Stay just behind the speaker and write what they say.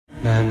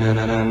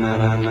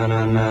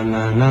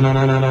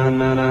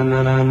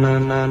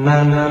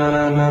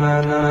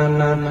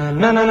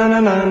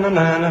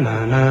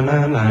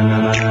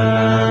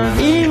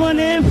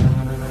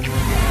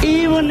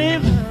Even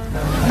if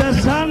the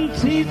sun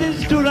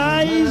ceases to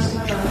rise,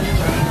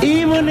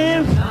 even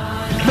if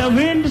the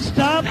wind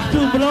stops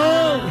to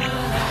blow,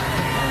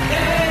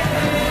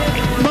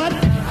 but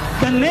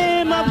the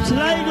name of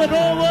Sligo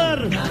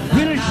Rover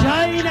will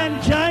shine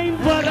and shine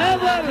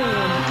forever.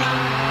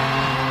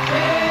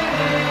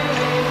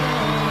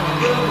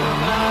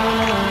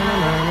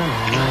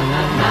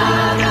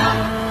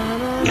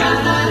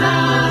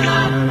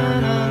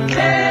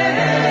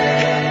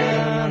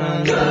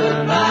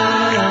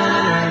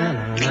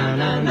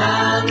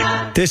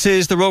 This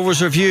is the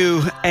Rovers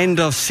Review, end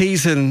of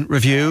season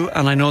review,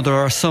 and I know there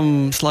are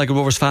some Sligo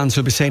Rovers fans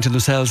who'll be saying to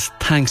themselves,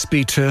 thanks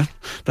be to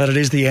that it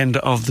is the end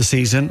of the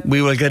season.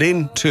 We will get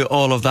into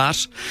all of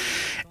that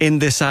in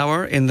this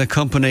hour in the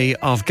company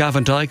of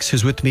Gavin Dykes,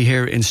 who's with me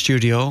here in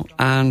studio,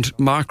 and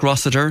Mark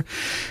Rossiter,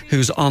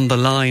 who's on the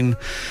line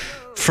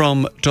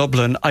from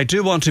Dublin. I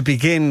do want to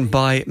begin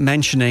by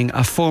mentioning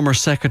a former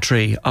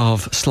secretary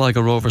of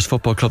Sligo Rovers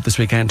Football Club this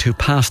weekend who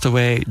passed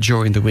away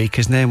during the week.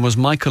 His name was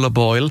Michael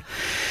O'Boyle.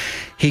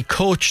 He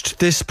coached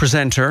this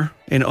presenter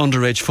in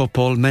underage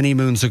football many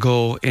moons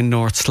ago in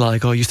North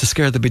Sligo. He used to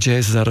scare the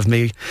bejesus out of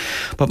me.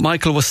 But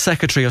Michael was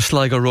secretary of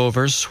Sligo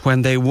Rovers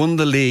when they won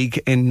the league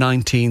in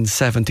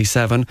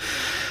 1977.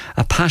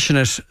 A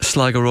passionate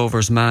Sligo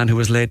Rovers man who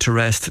was laid to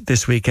rest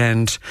this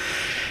weekend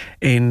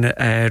in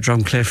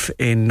Drumcliff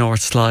in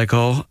North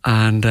Sligo,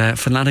 and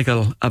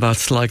fanatical about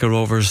Sligo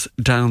Rovers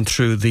down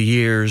through the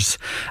years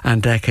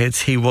and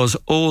decades. He was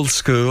old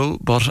school,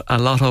 but a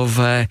lot of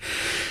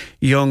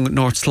young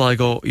North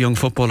Sligo young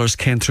footballers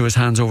came through his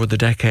hands over the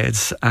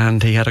decades,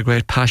 and he had a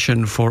great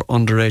passion for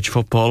underage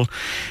football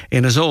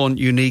in his own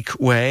unique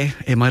way.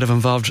 It might have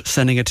involved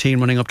sending a team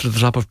running up to the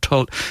top of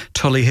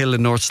Tully Hill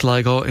in North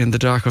Sligo in the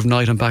dark of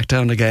night and back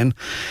down again.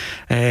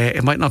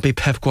 It might not be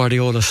Pep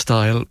Guardiola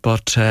style,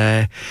 but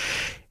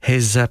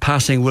his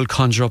passing will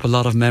conjure up a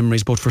lot of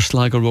memories, both for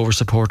Sligo Rovers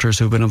supporters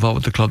who've been involved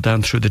with the club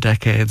down through the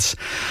decades,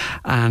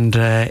 and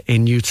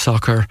in youth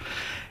soccer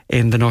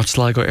in the North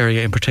Sligo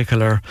area in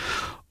particular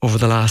over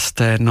the last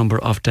number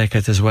of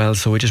decades as well.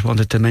 So we just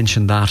wanted to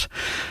mention that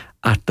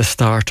at the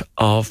start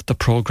of the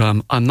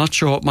programme. I'm not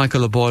sure what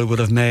Michael O'Boyle would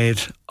have made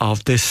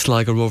of this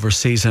Sligo Rovers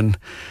season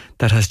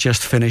that has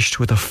just finished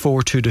with a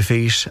 4-2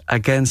 defeat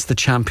against the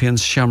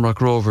champions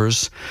Shamrock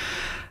Rovers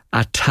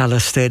at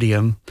Tallaght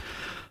Stadium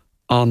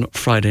on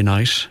Friday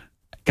night.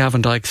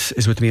 Gavin Dykes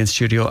is with me in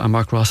studio and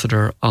Mark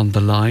Rossiter on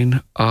the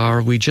line.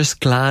 Are we just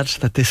glad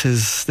that this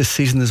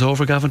season is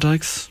over, Gavin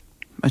Dykes?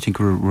 I think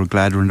we're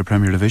glad we're in the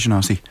Premier Division,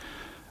 Ossie.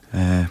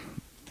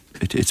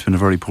 It's been a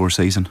very poor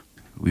season.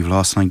 We've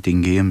lost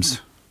 19 games.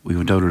 We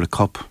went out of the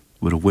cup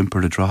with a whimper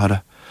to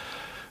Drogheda,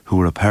 who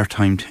were a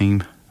part-time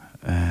team.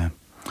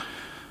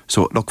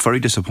 So look,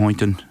 very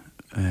disappointing.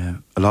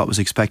 A lot was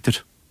expected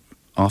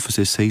off us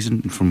this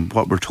season. From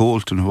what we're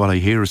told and what I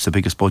hear, it's the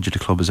biggest budget the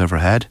club has ever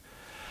had.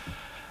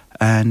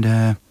 And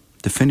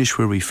the finish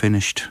where we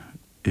finished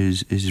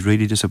is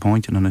really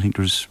disappointing, and I think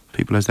there's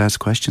people has to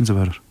ask questions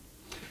about it.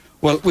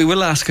 Well, we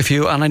will ask a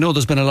few, and I know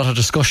there's been a lot of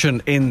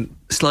discussion in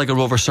Sligo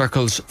Rover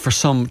circles for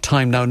some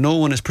time now. No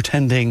one is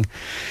pretending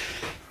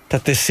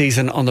that this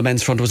season on the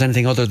men's front was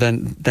anything other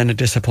than a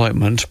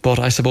disappointment, but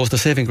I suppose the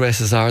saving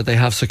graces are they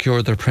have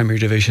secured their Premier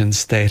Division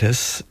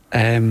status.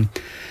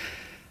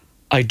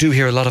 I do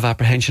hear a lot of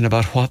apprehension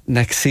about what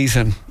next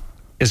season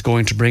is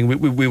going to bring.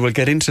 We will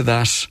get into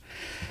that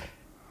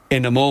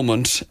in a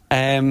moment.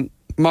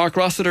 Mark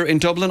Rossiter in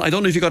Dublin, I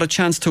don't know if you got a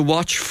chance to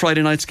watch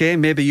Friday night's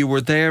game. Maybe you were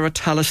there at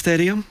Tallaght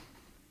Stadium?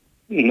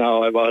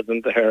 No, I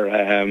wasn't there.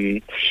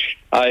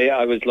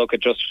 I was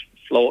just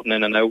floating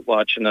in and out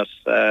watching it.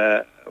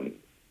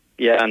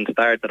 And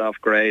started off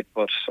great,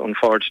 but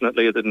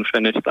unfortunately it didn't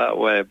finish that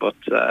way. But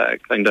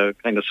kind of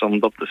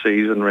summed up the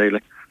season,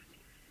 really.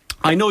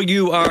 I know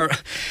you are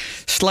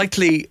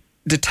slightly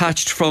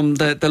detached from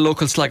the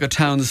local Sligo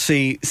Town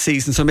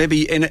season, so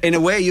maybe in a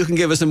way you can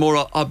give us a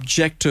more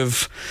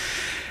objective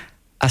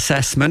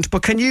assessment.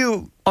 But can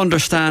you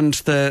understand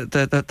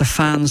the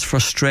fans'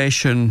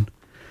 frustration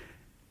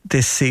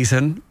this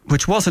season,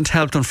 which wasn't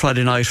helped on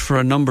Friday night for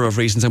a number of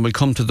reasons, and we'll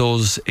come to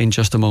those in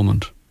just a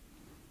moment?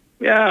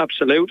 Yeah,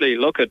 absolutely.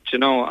 Look at,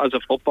 as a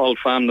football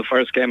fan, the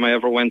first game I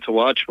ever went to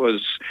watch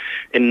was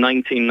in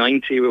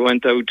 1990. We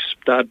went out,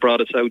 Dad brought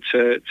us out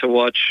to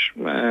watch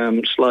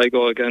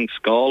Sligo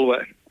against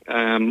Galway,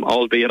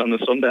 albeit on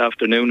a Sunday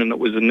afternoon, and it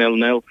was a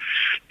 0-0.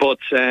 But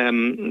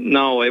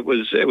no, it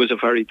was a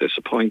very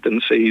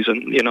disappointing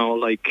season.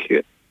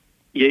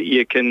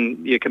 You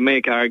can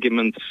make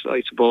arguments,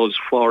 I suppose,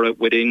 for it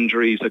with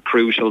injuries at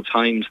crucial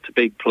times to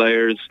big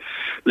players,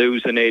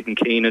 losing Aidan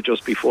Keena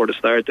just before the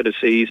start of the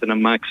season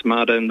and Max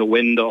Madda in the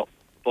window.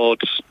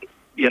 But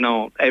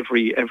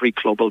every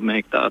club will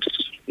make that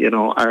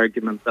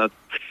argument that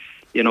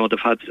You know, they've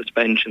had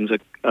suspensions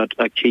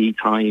at key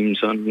times,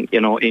 and, you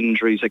know,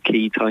 injuries at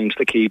key times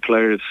to key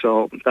players.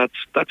 So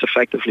that's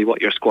effectively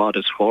what your squad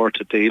is for,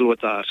 to deal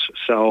with that.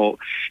 So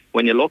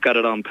when you look at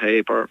it on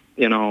paper,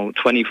 you know,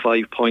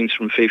 25 points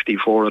from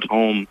 54 at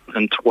home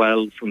and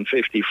 12 from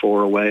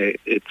 54 away,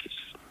 it's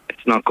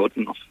not good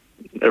enough.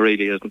 It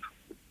really isn't.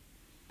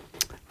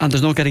 And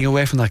there's no getting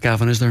away from that,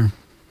 Gavin, is there?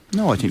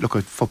 No, I think, look,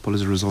 football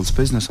is a results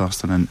business,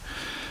 Austin, and,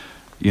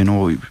 you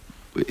know,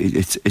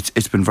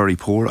 it's been very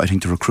poor. I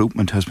think the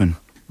recruitment has been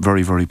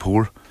very, very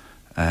poor.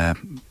 I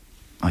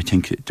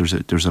think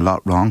there's a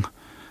lot wrong.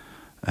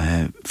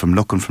 From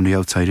looking from the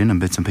outside in and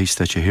bits and pieces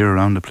that you hear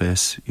around the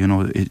place, you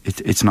know,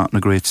 it's not in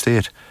a great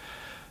state.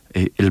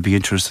 It'll be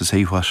interesting to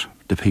see what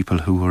the people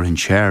who are in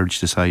charge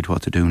decide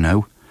what to do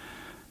now.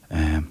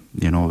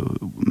 You know,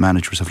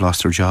 managers have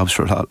lost their jobs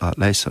for a lot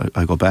less.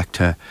 I go back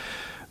to,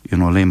 you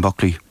know, Liam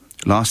Buckley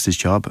lost his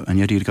job, and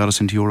yet he'd got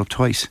us into Europe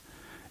twice.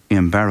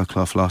 Ian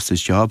Barraclough lost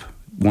his job,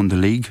 won the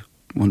league,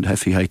 won the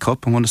FAI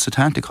Cup and won the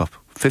Setanta Cup,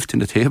 5th in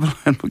the table,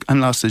 and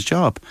lost his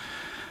job.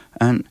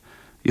 And,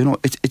 you know,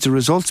 it's a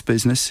results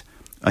business.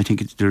 I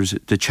think there's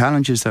the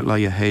challenges that lie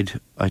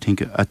ahead. I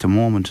think at the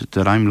moment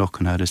that I'm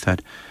looking at is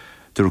that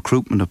the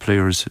recruitment of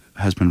players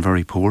has been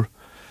very poor.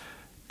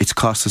 It's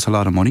cost us a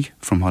lot of money,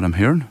 from what I'm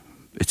hearing.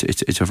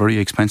 It's a very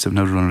expensive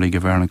now to run a League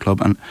of Ireland club,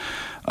 and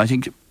I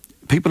think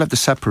people have to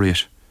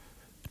separate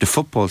the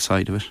football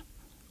side of it,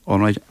 all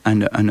right,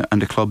 and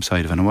the club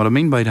side of it. And what I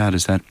mean by that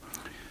is that,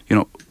 you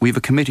know, we have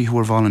a committee who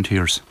are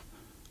volunteers,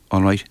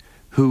 all right,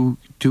 who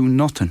do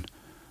nothing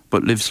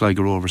but live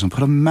Sligo Rovers and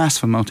put a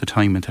massive amount of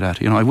time into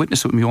that. You know, I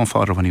witnessed it with my own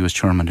father when he was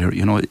chairman there.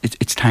 You know,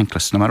 it's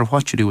thankless. No matter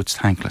what you do, it's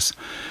thankless.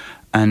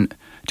 And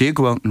they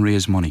go out and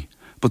raise money.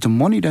 But the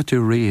money that they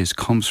raise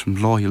comes from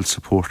loyal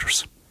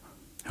supporters,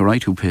 all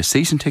right, who pay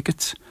season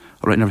tickets,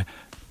 all right, and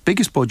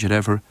biggest budget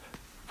ever,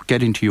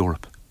 get into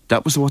Europe.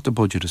 That was what the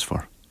budget is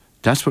for.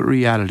 That's what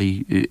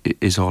reality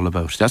is all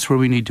about. That's where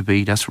we need to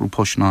be. That's what we're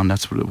pushing on.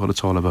 That's what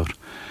it's all about.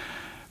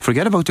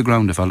 Forget about the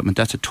ground development.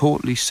 That's a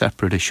totally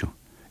separate issue.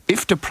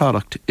 If the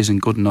product isn't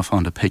good enough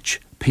on the pitch,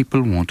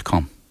 people won't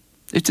come.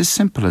 It's as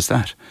simple as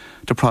that.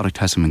 The product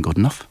hasn't been good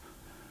enough.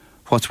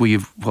 What we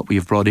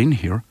have brought in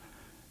here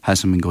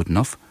hasn't been good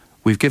enough.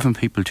 We've given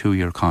people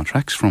 2-year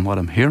contracts, from what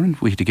I'm hearing.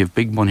 We had to give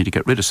big money to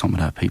get rid of some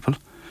of that people.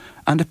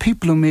 And the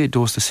people who made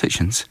those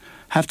decisions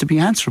have to be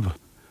answerable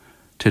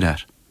to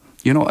that.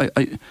 You know,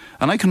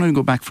 I can only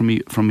go back from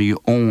my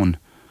own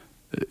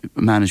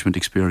management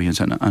experience,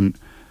 and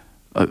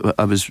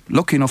I was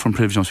lucky enough and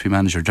privileged enough to be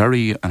manager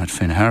Derry and at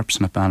Finn Harps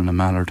and at Bannon and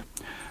Mallard,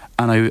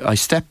 and I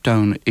stepped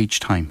down each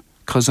time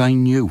because I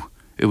knew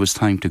it was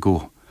time to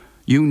go.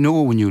 You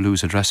know when you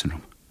lose a dressing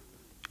room,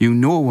 you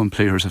know when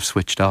players have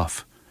switched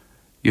off,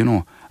 you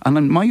know, and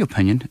in my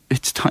opinion,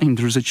 it's time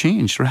there's a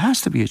change. There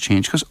has to be a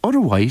change, because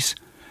otherwise,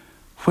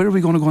 where are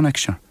we going to go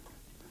next year?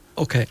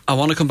 Okay, I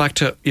want to come back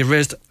to, you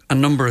raised a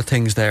number of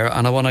things there,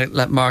 and I want to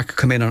let Mark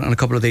come in on a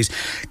couple of these.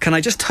 Can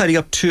I just tidy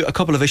up to a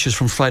couple of issues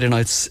from Friday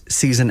night's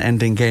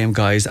season-ending game,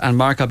 guys? And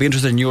Mark, I'd be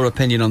interested in your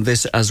opinion on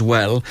this as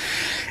well.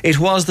 It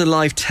was the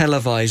live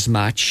televised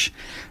match.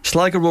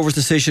 Sligo Rovers'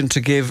 decision to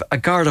give a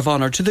guard of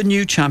honour to the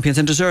new champions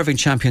and deserving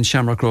champions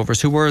Shamrock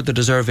Rovers, who were the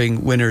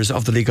deserving winners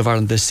of the League of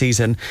Ireland this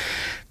season,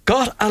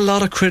 got a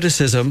lot of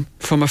criticism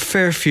from a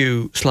fair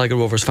few Sligo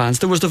Rovers fans.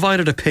 There was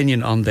divided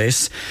opinion on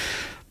this,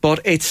 but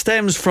it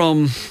stems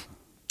from,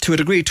 to a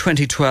degree,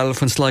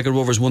 2012, when Sligo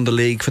Rovers won the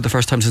league for the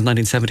first time since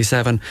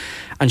 1977,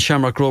 and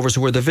Shamrock Rovers,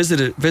 who were the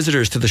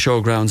visitors to the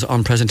Showgrounds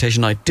on presentation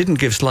night, didn't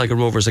give Sligo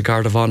Rovers a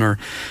guard of honour.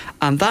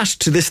 And that,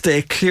 to this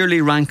day, clearly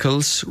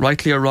rankles,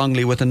 rightly or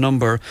wrongly, with a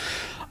number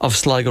of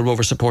Sligo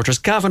Rovers supporters.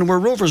 Gavin, were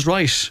Rovers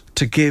right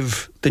to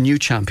give the new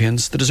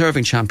champions, the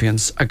deserving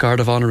champions, a guard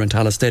of honour in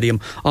Tallaght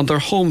Stadium on their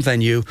home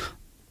venue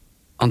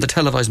on the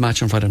televised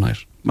match on Friday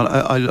night?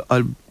 Well,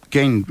 I'll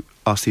again,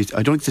 Ossie,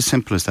 I don't think it's as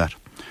simple as that.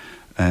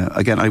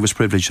 Again, I was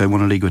privileged. I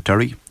won a league with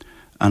Derry,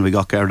 and we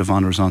got guard of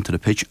honours onto the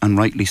pitch, and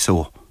rightly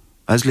so.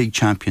 As league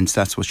champions,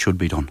 that's what should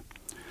be done.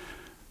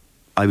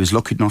 I was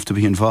lucky enough to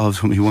be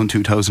involved when we won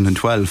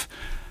 2012,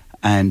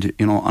 and,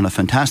 you know, on a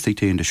fantastic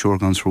day in the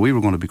Showgrounds where we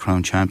were going to be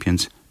crowned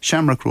champions,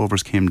 Shamrock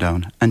Rovers came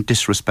down and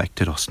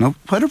disrespected us. Now,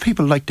 whether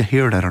people like to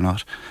hear that or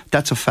not,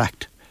 that's a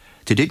fact.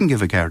 They didn't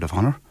give a guard of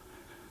honour.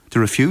 They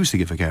refused to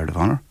give a guard of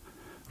honour.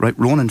 Right,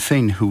 Ronan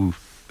Finn, who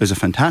is a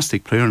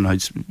fantastic player and a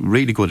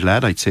really good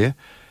lad, I'd say,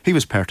 he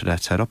was part of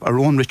that setup. Our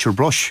own Richard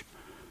Brush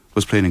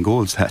was playing in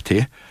goals that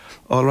day.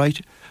 All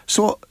right.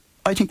 So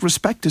I think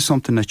respect is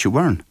something that you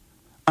earn.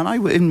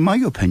 And in my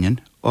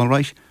opinion, all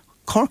right,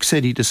 Cork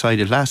City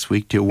decided last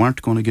week they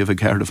weren't going to give a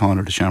guard of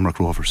honour to Shamrock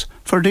Rovers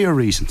for their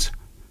reasons.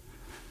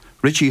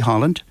 Richie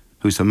Holland,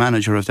 who's the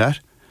manager of that,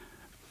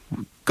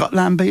 got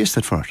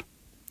lambasted for it.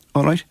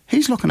 All right.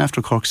 He's looking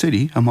after Cork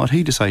City and what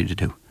he decided to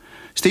do.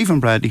 Stephen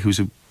Bradley, who's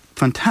a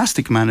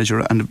fantastic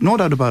manager, and no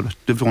doubt about it,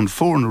 they've won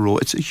 4 in a row.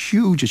 It's a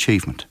huge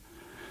achievement.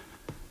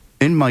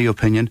 In my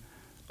opinion,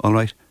 all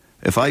right,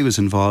 if I was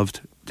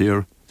involved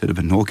there'd have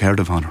been no guard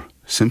of honour.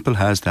 Simple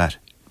as that.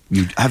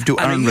 You have to earn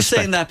respect. And are you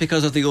saying that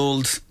because of the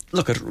old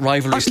look at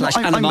rivalry /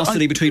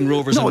 animosity between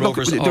Rovers and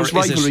Rovers? There's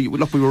rivalry.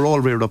 Look, we were all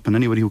reared up, and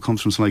anybody who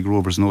comes from Sligo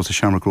Rovers knows the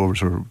Shamrock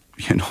Rovers are,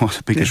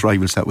 the biggest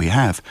rivals that we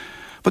have.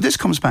 But this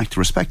comes back to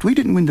respect. We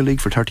didn't win the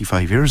league for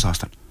 35 years,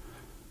 Austin.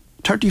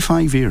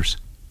 35 years.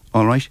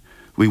 All right?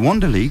 We won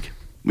the league.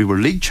 We were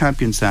league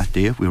champions that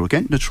day. We were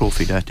getting the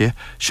trophy that day.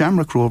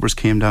 Shamrock Rovers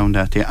came down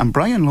that day, and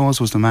Brian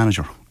Laws was the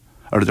manager,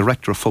 or the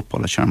director of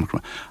football at Shamrock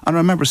Rovers. And I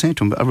remember saying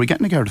to him, are we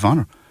getting a Guard of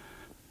Honour?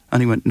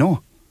 And he went,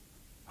 no.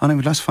 And I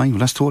went, that's fine. Well,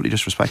 that's totally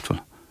disrespectful.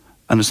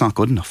 And it's not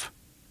good enough.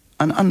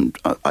 And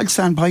I'll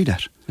stand by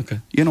that. Okay.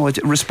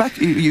 Respect,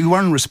 you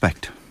earn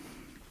respect.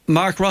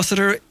 Mark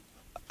Rossiter,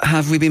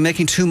 have we been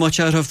making too much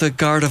out of the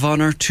Guard of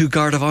Honour, too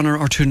Guard of Honour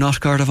or too not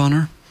Guard of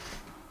Honour?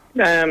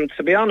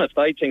 To be honest,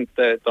 I think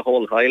the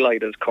whole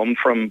highlight has come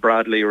from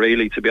Bradley,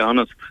 really, to be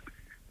honest,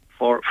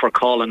 for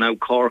calling out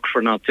Cork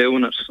for not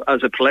doing it.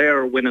 As a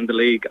player winning the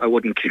league, I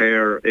wouldn't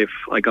care if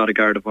I got a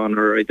Guard of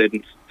Honour or I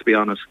didn't, to be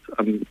honest.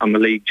 I'm a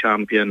league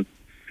champion.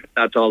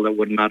 That's all that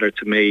would matter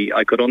to me.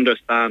 I could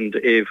understand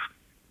if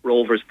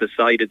Rovers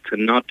decided to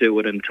not do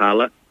it in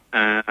Tala.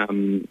 I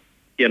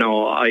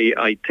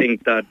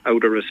think that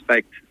out of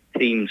respect,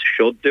 teams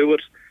should do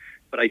it.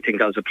 But I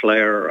think as a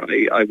player,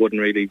 I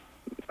wouldn't really.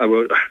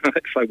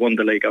 If I won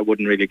the league, I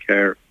wouldn't really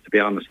care, to be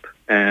honest.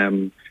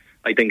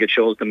 I think it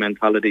shows the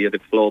mentality of the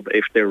club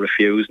if they're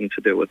refusing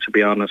to do it, to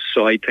be honest.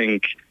 So I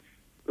think,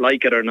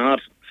 like it or not,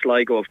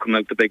 Sligo have come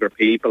out the bigger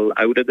people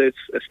out of this,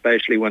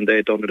 especially when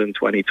they done it in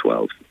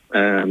 2012.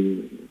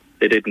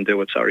 They didn't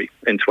do it,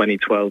 in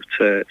 2012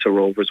 to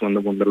Rovers when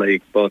they won the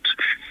league. But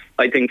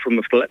I think from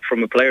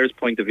a player's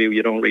point of view,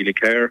 you don't really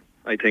care.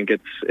 I think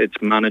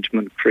it's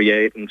management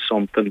creating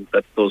something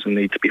that doesn't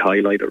need to be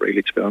highlighted,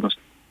 really, to be honest.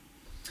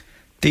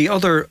 The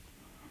other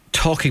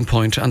talking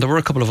point, and there were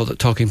a couple of other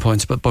talking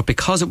points, but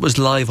because it was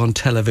live on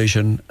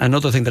television,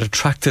 another thing that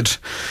attracted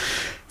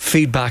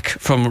feedback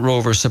from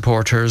Rovers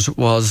supporters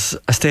was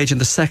a stage in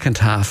the second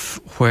half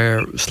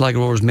where Sligo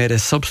Rovers made a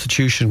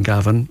substitution,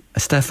 Gavin.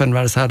 Stefan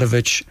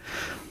Radosadovic,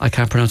 I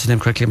can't pronounce his name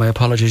correctly, my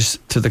apologies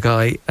to the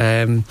guy,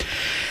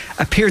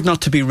 appeared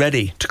not to be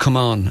ready to come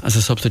on as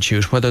a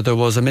substitute, whether there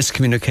was a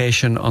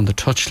miscommunication on the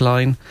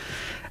touchline.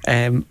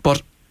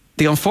 But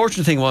the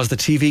unfortunate thing was the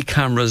TV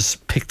cameras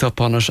picked up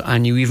on it,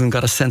 and you even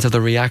got a sense of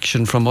the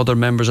reaction from other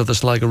members of the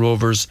Sligo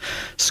Rovers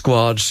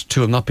squad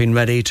to him not being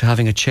ready, to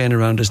having a chain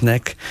around his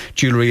neck.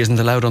 Jewellery isn't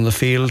allowed on the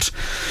field.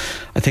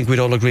 I think we'd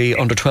all agree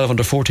under 12,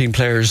 under 14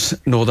 players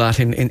know that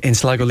in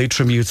Sligo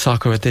Leitrim youth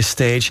soccer at this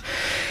stage.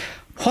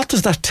 What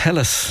does that tell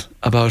us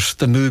about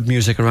the mood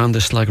music around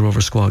this Sligo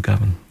Rovers squad,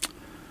 Gavin?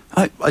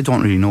 I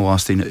don't really know,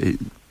 Austin.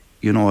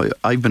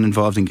 I've been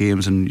involved in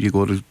games, and you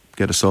go to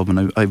get a sub,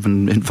 and I've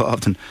been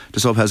involved, and the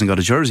sub hasn't got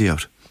a jersey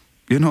out.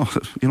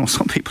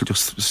 Some people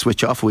just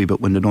switch off a wee bit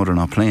when they know they're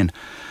not playing.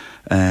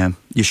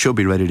 You should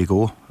be ready to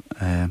go.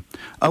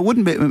 I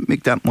wouldn't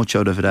make that much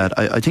out of it.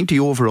 I think the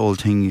overall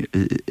thing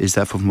is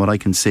that, from what I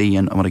can see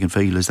and what I can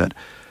feel, is that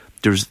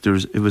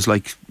it was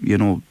like,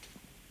 the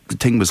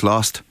thing was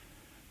lost.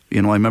 I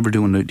remember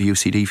doing the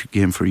UCD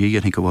game for you,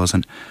 I think it was,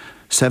 and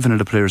 7 of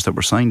the players that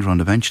were signed were on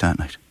the bench that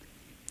night.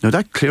 Now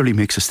that clearly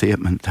makes a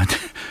statement that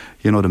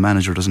the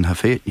manager doesn't have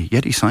faith in you,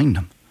 yet he signed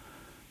them.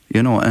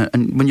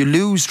 And when you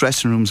lose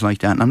dressing rooms like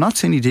that, and I'm not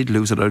saying he did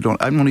lose it,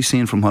 I'm only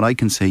saying from what I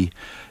can see,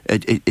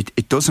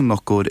 it doesn't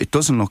look good, it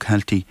doesn't look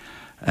healthy,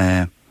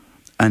 and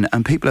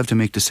people have to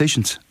make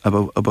decisions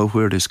about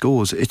where this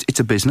goes. It's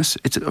a business.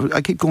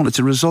 I keep going, it's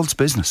a results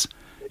business.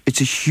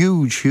 It's a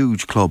huge,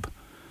 huge club.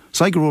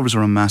 Sligo Rovers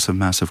are a massive,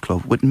 massive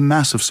club with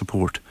massive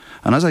support.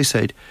 And as I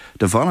said,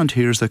 the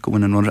volunteers that go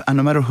in and run it, and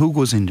no matter who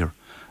goes in there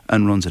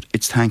and runs it,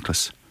 it's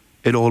thankless.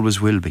 It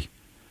always will be.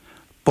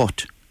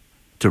 But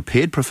they're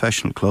paid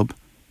professional club,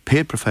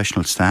 paid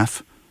professional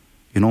staff.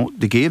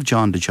 They gave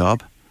John the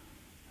job.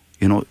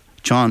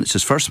 John, it's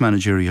his first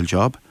managerial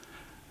job.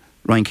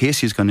 Ryan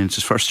Casey's gone in, it's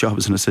his first job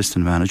as an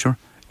assistant manager.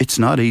 It's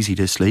not easy,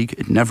 this league.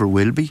 It never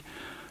will be.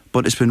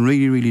 But it's been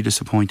really, really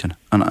disappointing.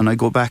 And I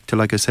go back to,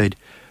 like I said,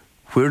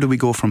 where do we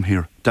go from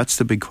here? That's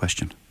the big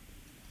question.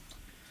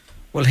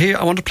 Well, here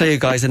I want to play you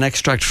guys an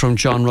extract from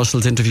John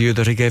Russell's interview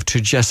that he gave to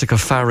Jessica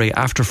Farry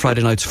after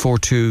Friday night's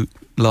 4-2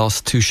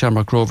 loss to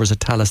Shamrock Rovers at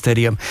Tala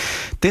Stadium.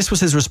 This was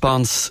his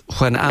response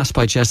when asked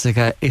by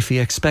Jessica if he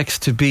expects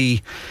to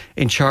be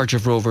in charge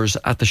of Rovers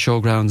at the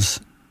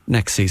Showgrounds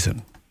next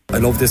season. I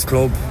love this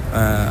club.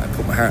 I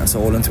put my heart and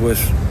soul into it.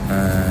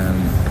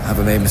 Have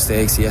I made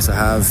mistakes? Yes, I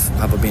have.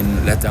 Have I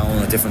been let down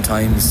at different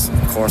times?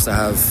 Of course I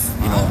have.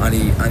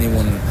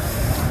 Anyone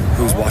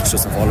who's watched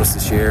us and followed us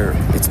this year,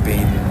 it's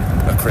been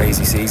a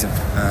crazy season,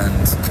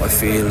 and I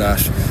feel that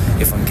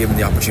if I'm given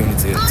the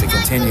opportunity to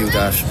continue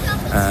that,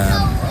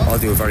 I'll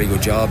do a very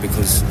good job,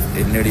 because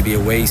it'd nearly be a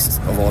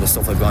waste of all the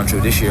stuff I've gone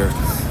through this year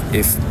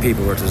if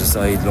people were to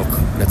decide, look,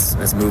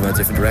 let's move in a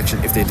different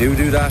direction. If they do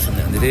that,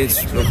 and they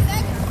did, look,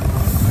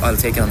 I'll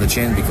take it on the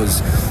chin,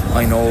 because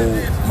I know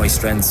my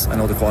strengths, I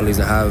know the qualities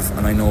I have,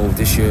 and I know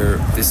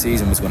this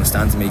season was going to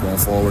stand to me going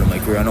forward in my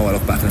career. I know I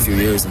look back in a few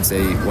years and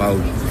say, wow,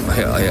 I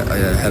had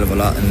a hell of a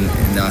lot in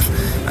that,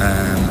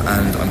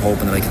 and I'm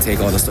hoping that I can take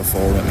all the stuff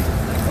forward with me.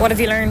 What have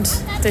you learned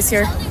this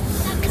year?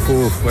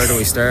 Where do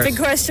we start? Big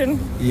question.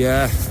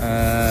 Yeah,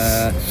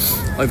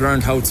 I've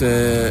learned how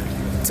to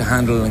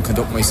handle and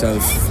conduct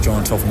myself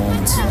during tough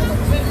moments.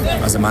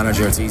 As a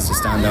manager, it's easy to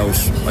stand out.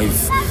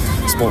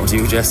 I've spoken to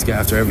you, Jessica,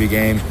 after every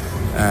game,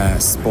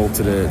 spoke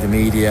to the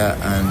media,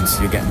 and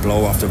you're getting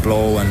blow after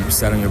blow and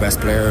selling your best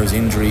players,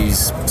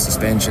 injuries,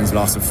 suspensions,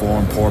 loss of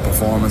form, poor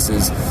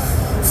performances,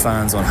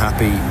 fans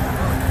unhappy.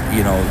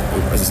 You know,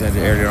 as I said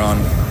earlier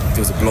on, there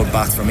was a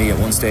bloodbath for me at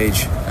one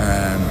stage.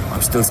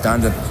 I'm still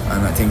standing,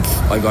 and I think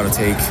I got to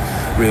take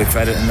real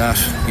credit in that.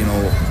 You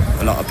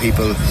know, a lot of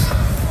people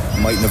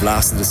mightn't have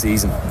lasted the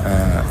season.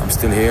 I'm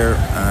still here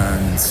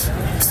and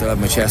still have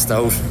my chest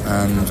out,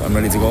 and I'm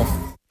ready to go.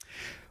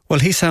 Well,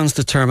 he sounds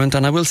determined,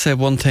 and I will say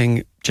one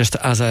thing just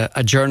as a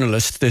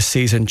journalist this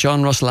season.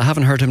 John Russell, I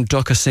haven't heard him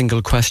duck a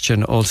single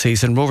question all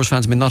season. Rovers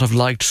fans may not have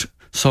liked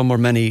some or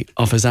many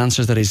of his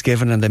answers that he's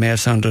given, and they may have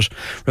sounded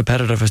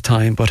repetitive at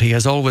time, but he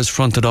has always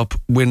fronted up,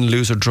 win,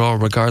 lose or draw,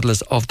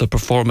 regardless of the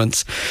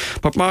performance.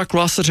 But Mark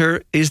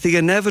Rossiter, is the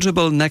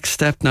inevitable next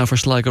step now for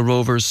Sligo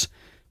Rovers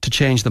to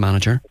change the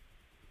manager?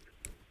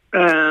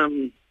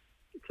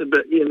 It's a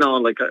bit, you know,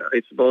 like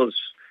I suppose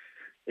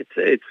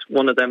it's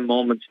one of them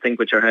moments, think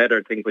with your head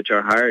or think with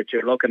your heart.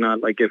 You're looking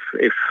at, like, if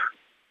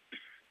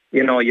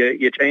you know,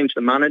 you change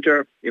the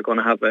manager, you're going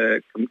to have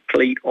a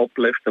complete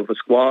uplift of a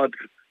squad.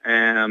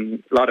 A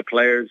lot of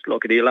players,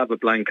 look, he'll have a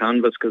blank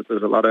canvas because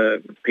there's a lot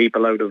of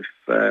people out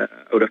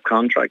of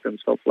contract and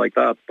stuff like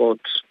that. But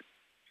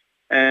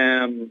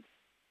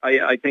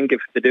I think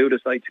if they do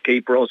decide to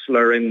keep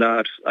Rossiter in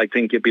that, I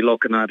think you'd be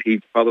looking at,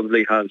 he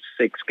probably has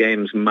 6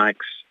 games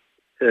max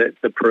to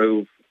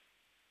prove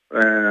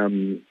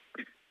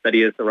that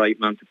he is the right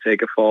man to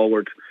take it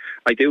forward.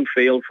 I do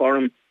feel for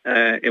him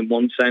in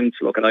one sense.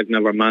 Look, I've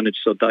never managed,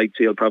 so Dykes,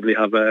 he'll probably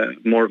have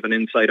more of an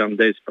insight on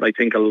this, but I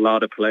think a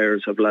lot of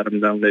players have let him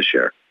down this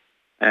year.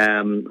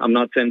 I'm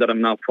not saying that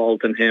I'm not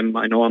faulting him.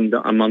 I know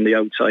I'm on the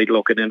outside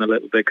looking in a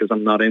little bit because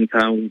I'm not in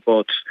town,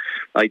 but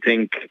I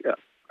think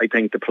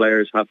the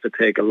players have to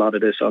take a lot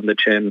of this on the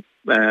chin,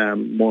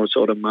 more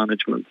so than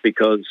management,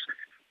 because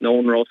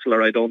knowing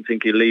Rossiter, I don't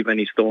think he'll leave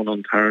any stone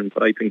unturned,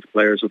 but I think the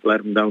players have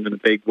let him down in a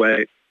big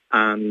way.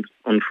 And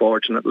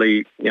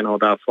unfortunately, you know,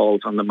 that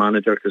falls on the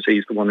manager because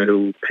he's the one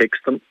who picks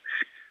them.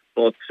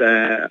 But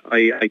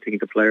I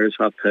think the players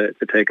have to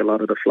take a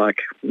lot of the flack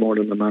more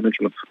than the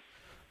management.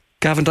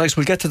 Gavin, Dykes,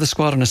 we'll get to the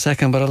squad in a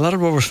second, but a lot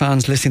of Rovers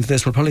fans listening to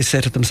this will probably say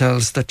to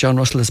themselves that John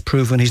Russell has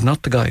proven he's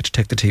not the guy to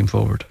take the team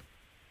forward.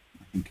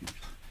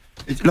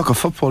 Look,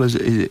 football is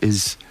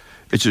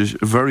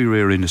a very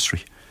rare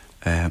industry.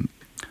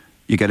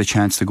 You get a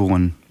chance to go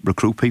and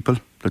recruit people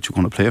that you're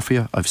going to play for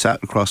you. I've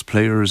sat across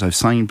players, I've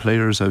signed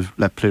players, I've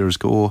let players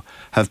go.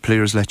 Have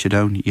players let you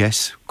down?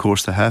 Yes, of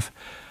course they have.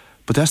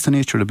 But that's the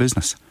nature of the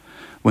business.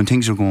 When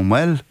things are going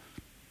well,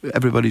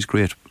 everybody's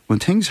great. When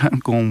things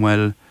aren't going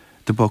well,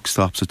 the buck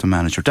stops at the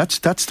manager.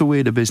 That's the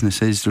way the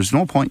business is. There's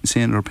no point in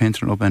saying it or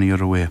painting it up any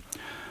other way.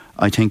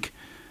 I think,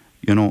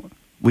 you know,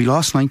 we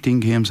lost 19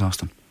 games,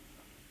 Austin.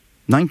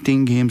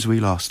 19 games we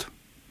lost,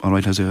 all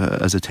right, as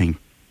a team,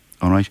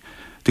 all right.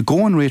 The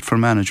going rate for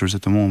managers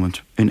at the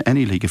moment in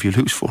any league, if you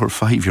lose 4 or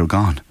 5, you're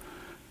gone.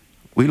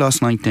 We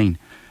lost 19.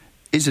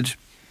 Is it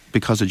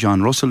because of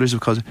John Russell? Is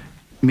it because?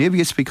 Maybe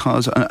it's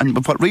because.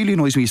 And what really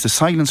annoys me is the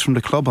silence from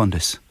the club on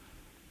this.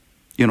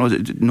 You know,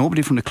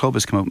 nobody from the club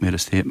has come out and made a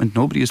statement.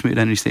 Nobody has made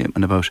any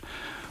statement about,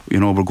 you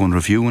know, we're going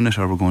reviewing it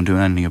or we're going to do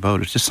anything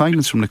about it. The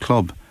silence from the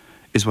club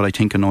is what I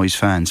think annoys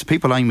fans.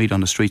 People I meet on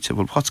the street say,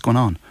 well, what's going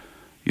on?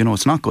 You know,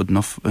 it's not good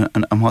enough,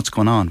 and what's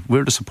going on?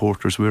 We're the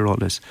supporters, we're all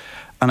this.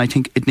 And I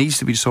think it needs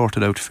to be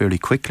sorted out fairly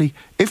quickly.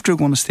 If they're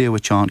going to stay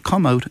with John,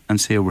 come out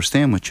and say, we're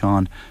staying with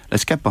John,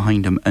 let's get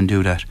behind him and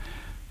do that.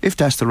 If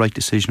that's the right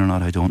decision or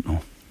not, I don't know.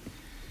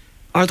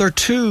 Are there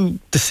 2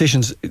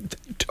 decisions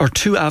or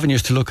 2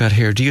 avenues to look at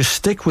here? Do you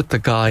stick with the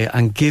guy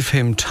and give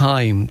him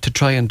time to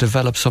try and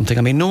develop something?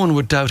 I mean, no one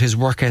would doubt his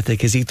work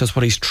ethic, his ethos,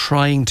 what he's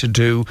trying to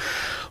do.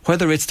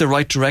 Whether it's the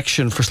right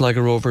direction for Sligo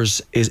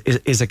Rovers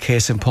is a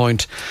case in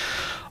point,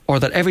 or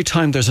that every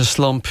time there's a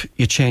slump,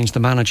 you change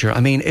the manager. I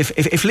mean, if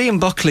Liam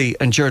Buckley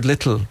and Jared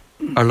Little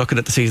are looking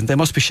at the season, they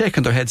must be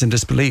shaking their heads in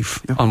disbelief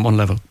on one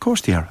level. Of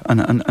course they are,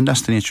 and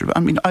that's the nature of it. I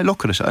mean, I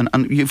look at it,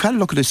 and you've got to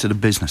look at this as a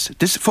business.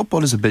 This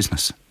football is a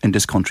business in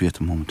this country at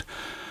the moment.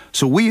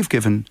 So we have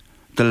given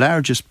the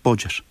largest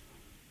budget,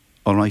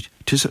 all right,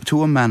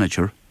 to a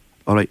manager,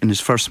 all right, in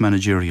his first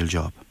managerial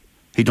job.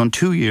 He'd done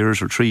 2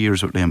 years or 3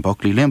 years with Liam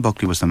Buckley. Liam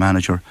Buckley was the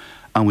manager,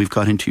 and we've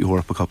got into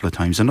Europe a couple of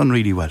times and done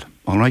really well,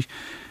 all right.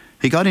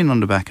 He got in on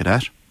the back of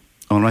that,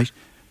 all right.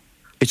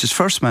 It's his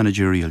first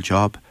managerial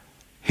job.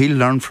 He'll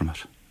learn from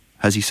it.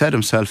 As he said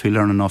himself, he'll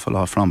learn an awful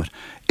lot from it.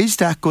 Is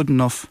that good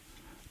enough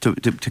to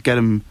get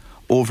him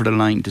over the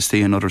line to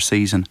stay another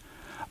season?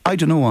 I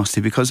don't know,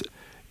 Austin, because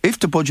if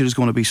the budget is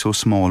going to be so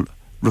small,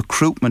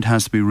 recruitment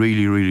has to be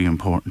really, really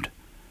important.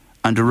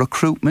 And the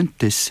recruitment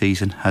this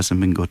season hasn't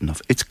been good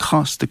enough. It's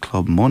cost the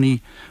club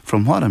money,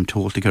 from what I'm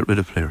told, to get rid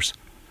of players.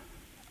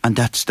 And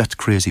that's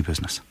crazy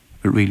business.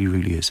 It really,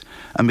 really is.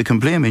 And we can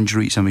blame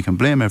injuries and we can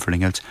blame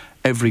everything else.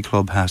 Every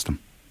club has them.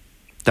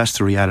 That's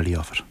the reality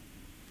of it.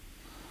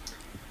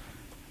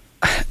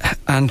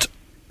 And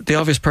the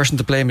obvious person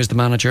to blame is the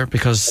manager,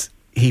 because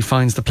he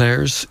finds the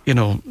players. You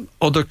know,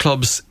 other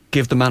clubs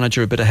give the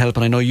manager a bit of help,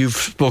 and I know you've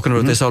spoken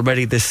about this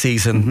already this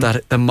season,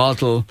 that the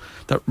model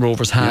that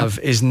Rovers have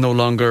is no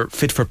longer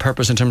fit for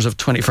purpose in terms of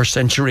 21st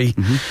century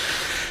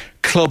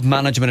club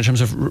management, in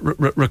terms of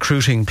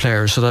recruiting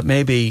players, so that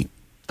maybe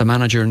the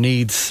manager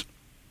needs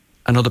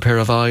another pair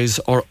of eyes,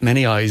 or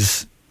many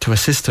eyes, to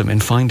assist him in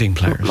finding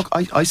players. Look,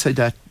 I said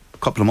that a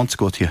couple of months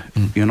ago to you.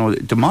 You know,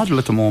 the model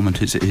at the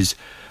moment is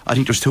I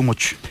think there's too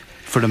much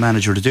for the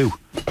manager to do.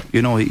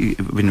 You know, in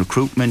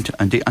recruitment,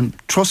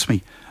 and trust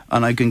me,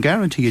 and I can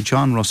guarantee you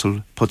John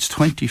Russell puts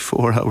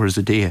 24 hours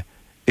a day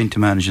into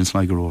managing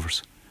Sligo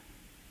Rovers.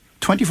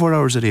 24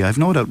 hours a day. I've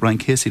no doubt Ryan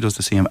Casey does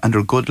the same, and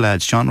they're good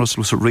lads. John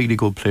Russell was a really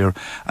good player,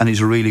 and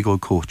he's a really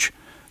good coach.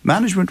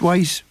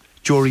 Management-wise,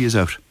 jury is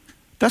out.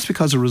 That's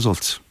because of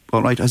results.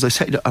 All right, as I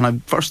said, and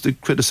I'm first to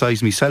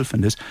criticise myself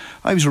in this,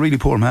 I was a really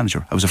poor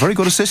manager. I was a very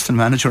good assistant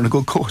manager and a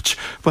good coach,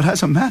 but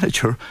as a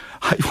manager,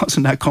 I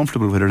wasn't that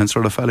comfortable with it and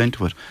sort of fell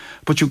into it.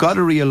 But you've got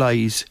to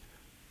realise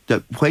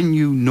that when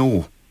you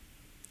know,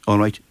 all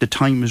right, the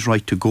time is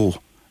right to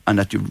go, and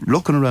that you're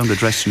looking around the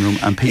dressing room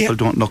and people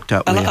don't look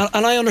that way.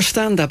 And I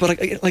understand that, but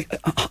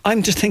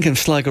I'm just thinking of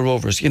Sligo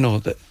Rovers. You know,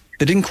 they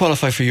didn't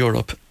qualify for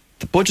Europe.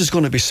 The budget's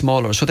going to be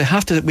smaller, so we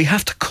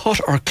have to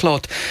cut our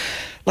cloth.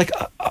 Like,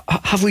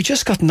 have we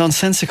just got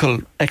nonsensical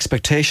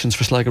expectations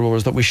for Sligo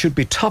Rovers that we should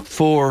be top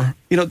four?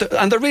 You know,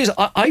 and the reason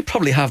I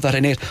probably have that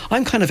innate,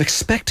 I'm kind of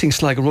expecting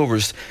Sligo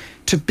Rovers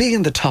to be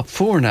in the top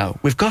four now.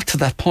 We've got to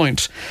that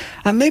point,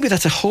 and maybe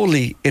that's a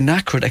wholly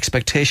inaccurate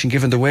expectation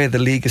given the way the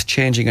league is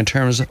changing in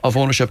terms of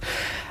ownership.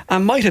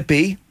 And might it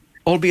be,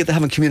 albeit they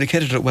haven't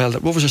communicated it well,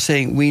 that Rovers are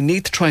saying we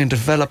need to try and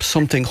develop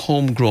something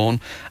homegrown,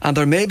 and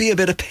there may be a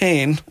bit of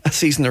pain, a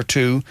season or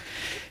two,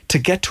 to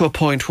get to a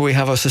point where we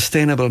have a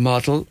sustainable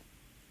model.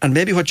 And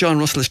maybe what John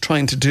Russell is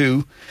trying to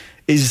do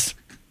is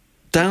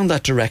down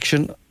that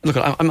direction. Look,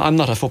 I'm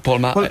not a football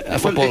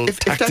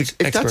tactics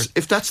expert.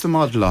 If that's the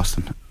model,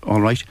 Austin,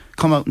 all right,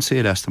 come out and say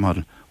that's the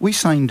model. We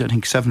signed, I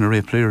think, 7 or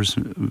 8 players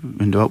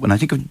in the out, and I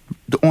think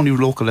the only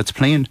local that's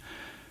playing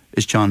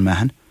is John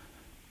Mahan.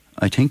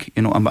 I think,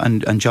 you know,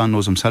 and John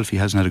knows himself, he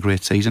hasn't had a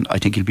great season. I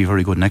think he'll be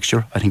very good next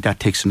year. I think that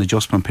takes an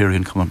adjustment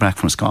period coming back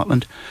from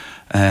Scotland.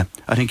 I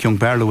think young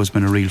Barlow has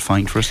been a real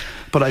find for us.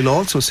 But I'll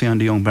also say on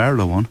the young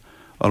Barlow one,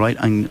 all right,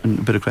 and a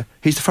bit of credit,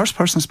 he's the first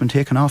person that's been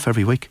taken off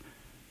every week,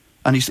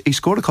 and he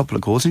scored a couple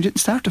of goals and didn't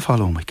start the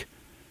following week.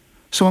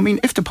 So I mean,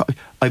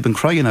 I've been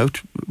crying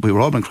out, we were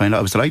all been crying out.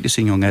 I was delighted to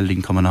see young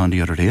Elding coming on the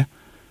other day,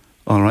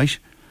 all right,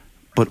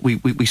 but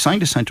we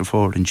signed a centre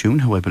forward in June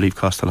who I believe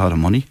cost a lot of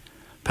money,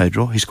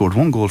 Pedro. He scored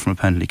 1 goal from a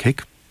penalty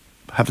kick.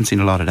 Haven't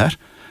seen a lot of that.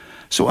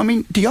 So I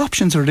mean, the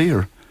options are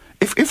there.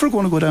 If we're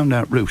going to go down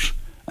that route,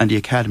 and the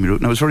academy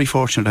route, and I was very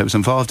fortunate I was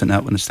involved in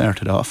that when it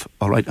started off,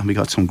 all right, and we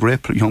got some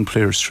great young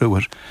players through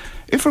it.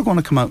 If we're going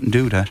to come out and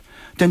do that,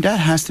 then that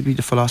has to be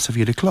the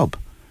philosophy of the club.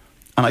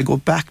 And I go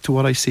back to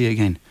what I say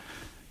again.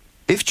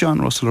 If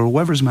John Russell or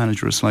whoever's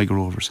manager of Sligo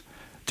Rovers,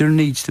 there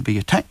needs to be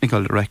a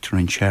technical director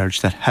in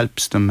charge that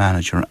helps the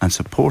manager and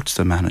supports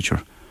the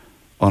manager.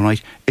 All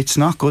right, it's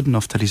not good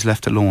enough that he's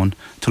left alone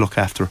to look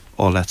after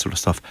all that sort of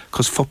stuff,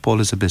 because football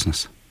is a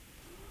business.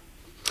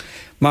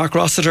 Mark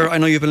Rossiter, I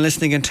know you've been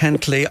listening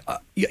intently.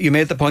 You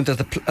made the point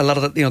that a lot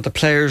of the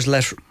players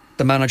let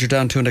the manager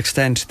down to an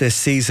extent this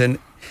season.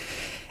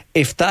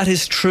 If that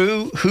is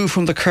true, who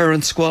from the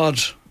current squad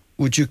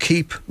would you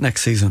keep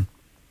next season?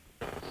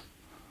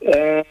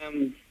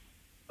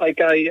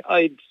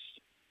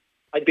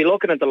 I'd be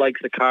looking at the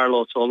likes of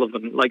Carlo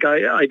Sullivan. Like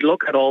I'd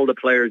look at all the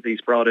players he's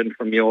brought in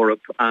from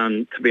Europe,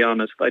 and to be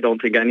honest, I don't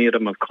think any of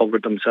them have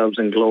covered themselves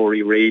in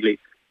glory really.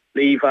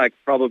 Levac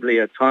probably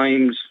at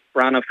times,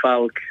 Branna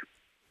Falk,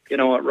 you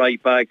know, at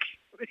right back,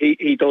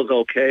 he does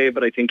okay,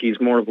 but I think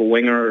he's more of a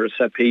winger or a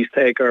set piece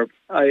taker.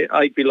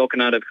 I'd be looking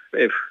at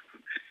if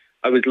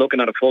I was looking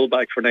at a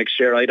fullback for next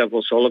year, I'd have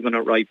O'Sullivan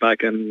at right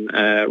back, and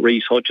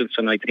Reece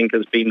Hutchinson I think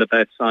has been the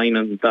best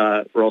signing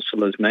that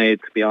Russell has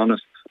made, to be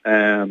honest.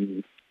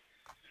 I'd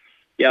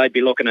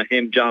be looking at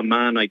him. John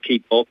Mann, I'd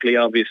keep Buckley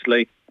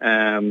obviously.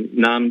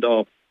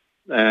 Nando,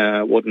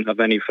 wouldn't have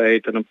any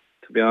faith in him,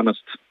 to be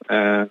honest.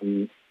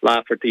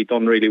 Lafferty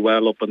done really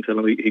well up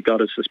until he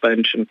got his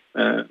suspension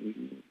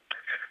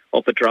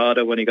up at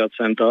Drogheda when he got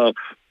sent off.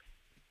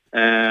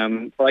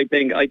 But I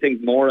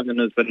think Moran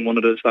has been one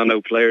of the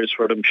standout players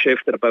for them.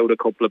 Shifted about a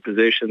couple of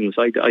positions.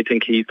 I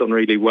think he's done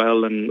really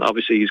well, and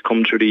obviously he's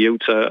come through the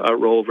youths at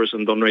Rovers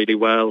and done really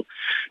well.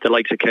 The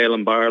likes of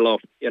Caelan Barlow,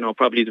 you know,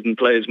 probably didn't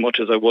play as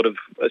much as I would have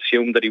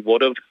assumed that he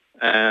would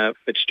have.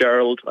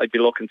 Fitzgerald, I'd be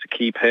looking to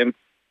keep him,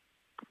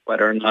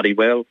 whether or not he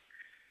will.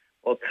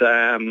 But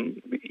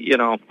you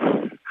know,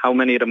 how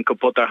many of them could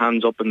put their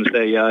hands up and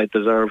say, yeah, I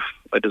deserve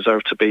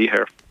to be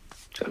here,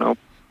 you know.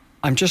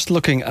 I'm just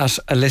looking at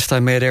a list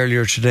I made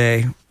earlier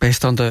today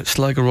based on the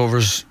Sligo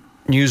Rovers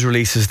news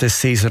releases this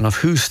season of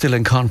who's still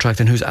in contract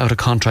and who's out of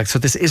contract. So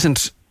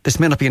this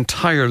may not be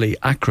entirely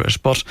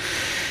accurate, but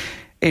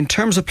in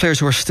terms of players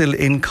who are still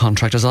in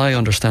contract, as I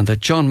understand it,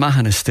 John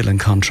Mahon is still in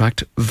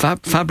contract.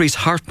 Fabrice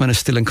Hartmann is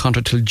still in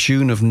contract till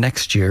June of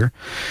next year.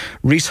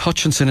 Reece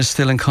Hutchinson is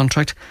still in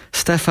contract.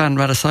 Stefan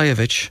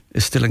Radisajevic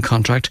is still in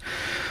contract.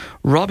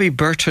 Robbie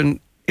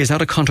Burton is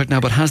out of contract now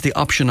but has the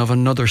option of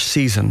another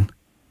season,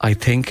 I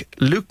think.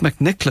 Luke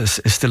McNicholas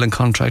is still in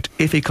contract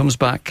if he comes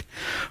back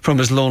from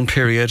his loan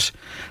period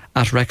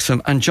at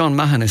Wrexham, and John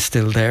Mahon is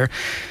still there.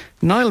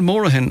 Niall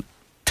Morahan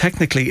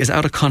technically is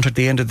out of contract at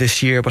the end of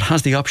this year but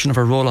has the option of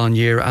a roll-on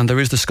year, and there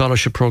is the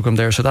scholarship programme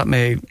there, so that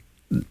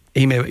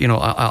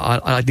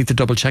I need to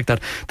double check that.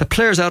 The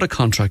players out of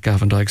contract,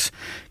 Gavin Dykes: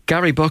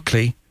 Gary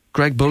Buckley,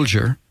 Greg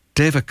Bulger,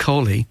 David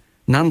Coley,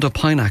 Nando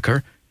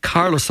Pinacker,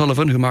 Carl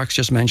O'Sullivan, who Mark's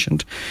just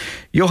mentioned,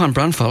 Johan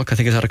Brandfalk, I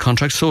think, is out of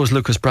contract. So is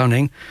Lucas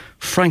Browning.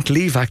 Frank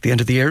Levac at the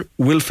end of the year.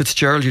 Will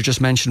Fitzgerald, you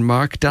just mentioned,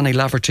 Mark. Danny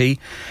Laverty.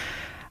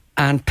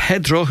 And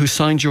Pedro, who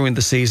signed during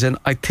the season,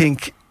 I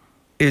think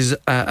is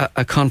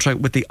a contract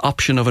with the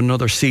option of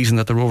another season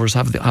that the Rovers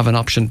have an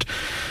option.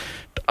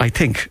 I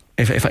think,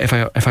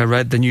 if I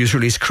read the news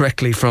release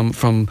correctly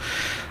from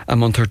a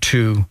month or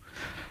two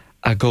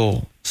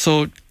ago.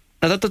 So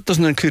now that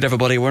doesn't include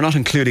everybody. We're not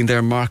including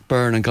there Mark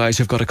Byrne and guys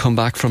who've got to come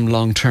back from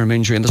long-term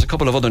injury, and there's a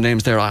couple of other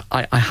names there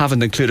I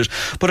haven't included.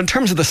 But in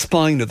terms of the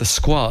spine of the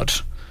squad,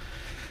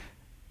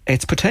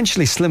 it's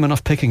potentially slim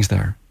enough pickings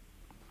there.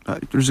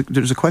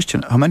 There's a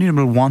question. How many of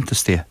them will want to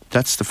stay?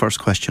 That's the first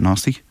question,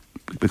 honestly,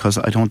 because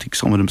I don't think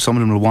some of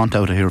them will want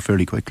out of here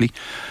fairly quickly.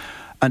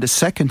 And the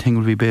second thing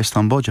will be based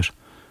on budget.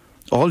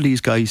 All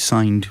these guys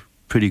signed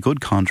pretty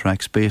good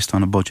contracts based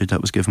on a budget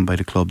that was given by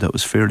the club that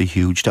was fairly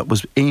huge, that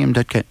was aimed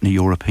at getting a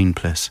European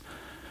place.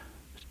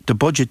 The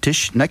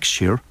budget next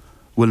year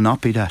will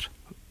not be that.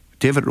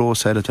 David Rowe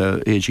said at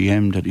the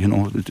AGM that, you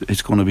know,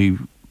 it's going to be,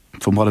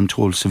 from what I'm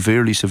told,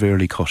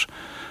 severely cut.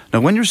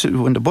 Now, when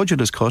the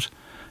budget is cut,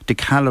 the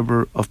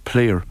calibre of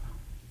player,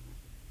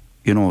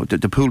 you know,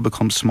 the pool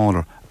becomes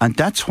smaller, and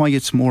that's why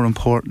it's more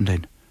important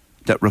then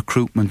that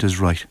recruitment is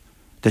right,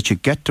 that you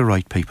get the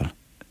right people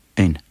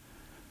in.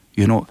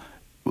 You know,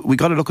 we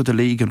got to look at the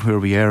league and where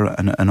we are,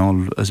 and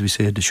all, as we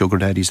said, the sugar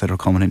daddies that are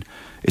coming in.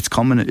 It's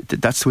coming.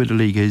 That's the way the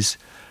league is.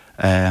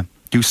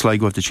 Do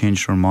Sligo have to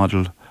change their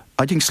model?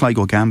 I think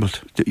Sligo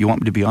gambled. You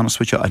want me to be honest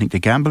with you? I think they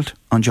gambled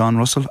on John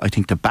Russell. I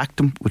think they backed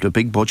him with a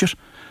big budget.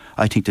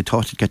 I think they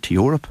thought he'd get to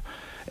Europe.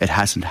 It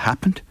hasn't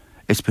happened.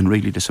 It's been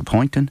really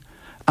disappointing.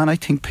 And I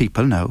think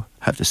people now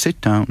have to sit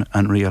down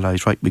and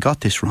realise, right, we got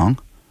this wrong.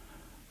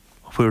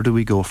 Where do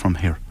we go from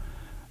here?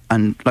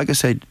 And like I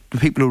said, the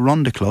people who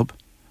run the club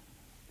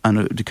and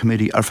the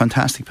committee are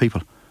fantastic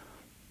people.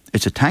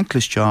 It's a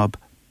thankless job,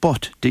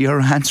 but they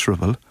are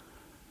answerable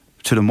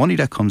to the money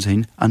that comes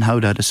in and how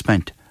that is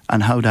spent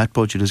and how that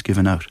budget is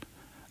given out.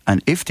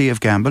 And if they have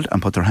gambled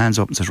and put their hands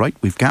up and says, right,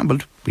 we've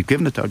gambled, we've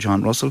given it to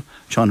John Russell.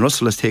 John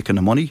Russell has taken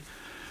the money,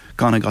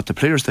 gone and got the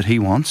players that he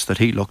wants, that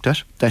he looked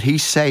at, that he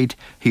said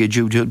he had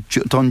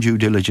done due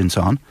diligence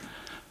on,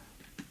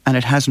 and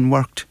it hasn't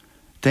worked.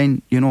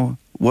 Then, you know,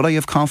 would I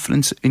have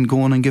confidence in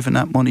going and giving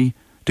that money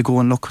to go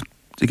and look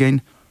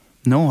again?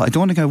 No, I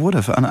don't think I would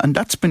have. And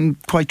that's been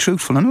quite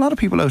truthful. And a lot of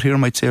people out here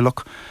might say,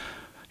 look,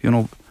 you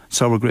know,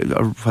 sour grapes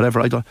or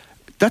whatever.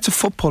 That's a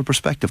football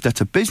perspective. That's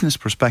a business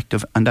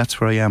perspective. And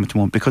that's where I am at the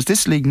moment. Because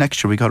this league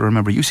next year, we got to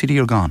remember,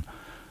 UCD are gone.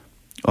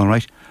 All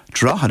right.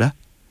 Drogheda,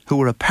 who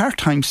were a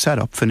part-time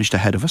setup, finished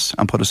ahead of us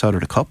and put us out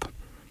of the cup.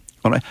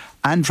 All right.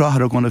 And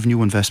Drogheda are going to have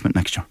new investment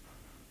next year.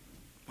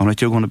 All right.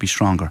 They're going to be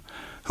stronger.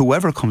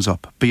 Whoever comes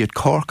up, be it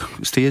Cork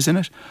stays in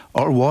it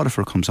or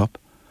Waterford comes up,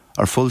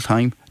 or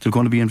full-time, there's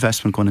going to be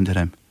investment going into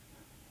them.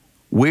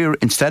 We're,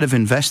 instead of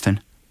investing,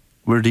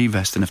 we're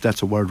divesting, if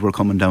that's a word. We're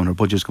coming down, our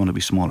budget's going to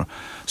be smaller.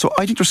 So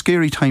I think there's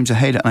scary times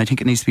ahead, and I think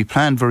it needs to be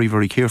planned very,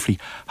 very carefully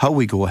how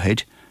we go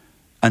ahead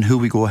and who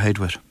we go ahead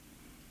with.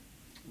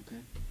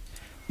 Okay.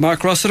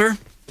 Mark Rossiter,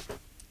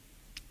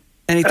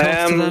 any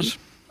thoughts to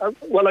that?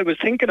 Well, I was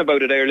thinking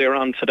about it earlier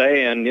on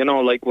today, and, you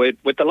know, like with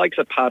the likes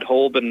of Pat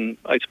Hoban,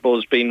 I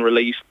suppose, being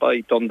released by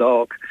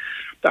Dundalk,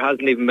 there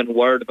hasn't even been a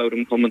word about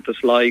him coming to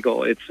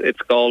Sligo.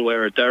 It's Galway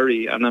or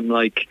Derry, and I'm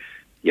like,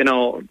 you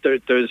know,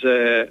 there's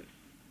a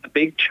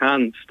big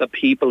chance that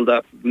people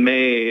that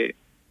may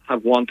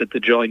have wanted to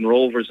join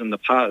Rovers in the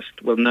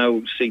past will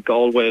now see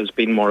Galway as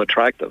being more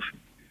attractive.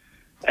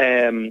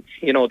 You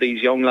know,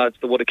 these young lads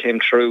that would have came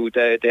through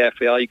the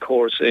FAI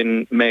course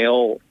in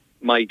Mayo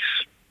might,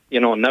 you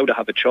know, now they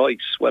have a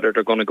choice whether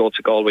they're going to go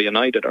to Galway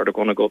United or they're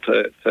going to go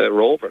to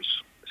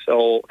Rovers.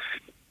 So,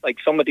 like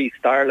some of these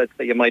starlets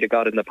that you might have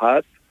got in the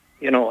past,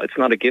 you know, it's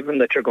not a given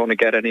that you're going to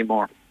get any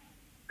more.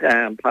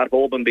 Pat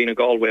Hoban being a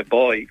Galway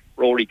boy,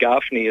 Rory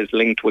Gaffney is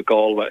linked with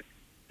Galway.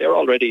 They're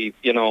already,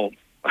 you know,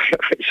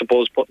 I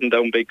suppose putting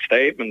down big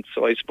statements.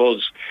 So I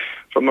suppose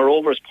from a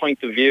Rovers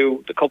point of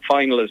view, the cup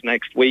final is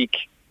next week.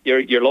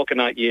 you're looking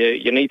at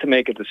you need to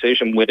make a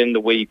decision within the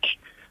week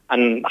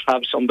and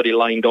have somebody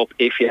lined up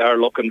if you are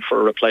looking for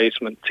a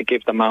replacement to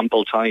give them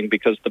ample time,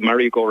 because the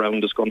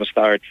merry-go-round is going to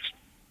start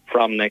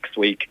from next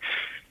week.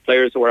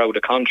 Players who are out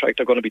of contract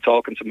are going to be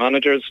talking to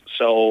managers,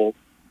 so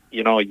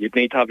you'd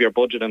need to have your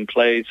budget in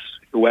place,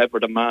 whoever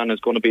the man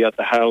is going to be at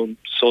the helm,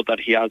 so that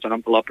he has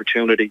ample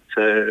opportunity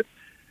to,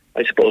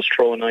 I suppose,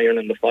 throw an iron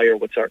in the fire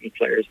with certain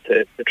players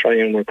to try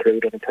and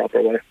recruit in a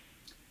proper way.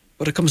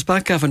 But it comes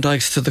back, Gavin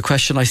Dykes, to the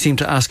question I seem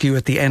to ask you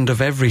at the end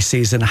of every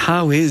season.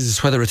 How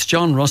is, whether it's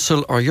John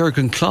Russell or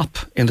Jurgen Klopp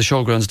in the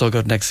Showgrounds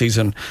dugout next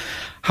season,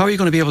 how are you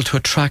going to be able to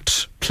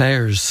attract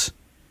players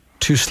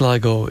to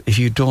Sligo if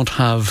you don't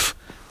have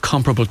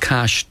comparable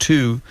cash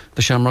to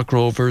the Shamrock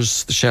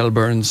Rovers, the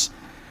Shelburnes,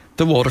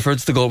 the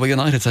Waterfords, the Galway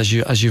Uniteds,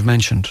 as you've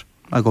mentioned?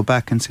 I'll go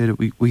back and say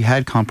that we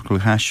had comparable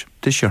cash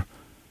this year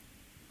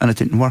and it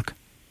didn't work.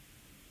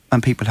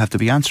 And people have to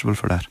be answerable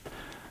for that.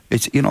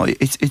 It's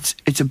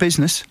a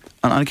business,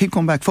 and I keep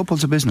going back.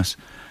 Football's a business,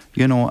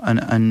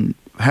 and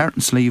heart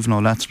and sleeve and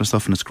all that sort of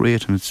stuff, and it's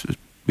great. And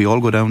we all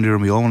go down there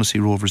and we all want to see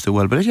Rovers do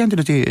well. But at the end of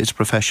the day, it's a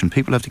profession.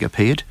 People have to get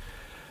paid.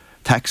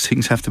 Tax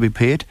things have to be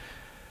paid.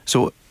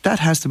 So that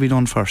has to be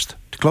done first.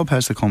 The club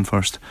has to come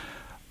first.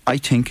 I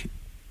think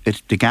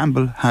the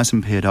gamble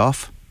hasn't paid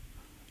off.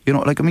 There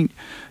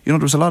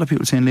was a lot of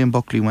people saying Liam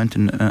Buckley went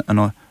and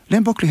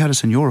Liam Buckley had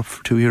us in Europe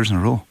for 2 years in a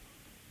row.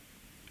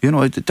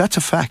 That's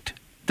a fact.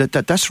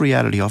 That's the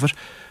reality of it.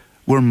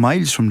 We're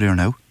miles from there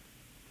now.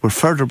 We're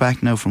further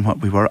back now from what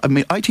we were. I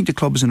mean, I think the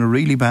club is in a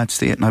really bad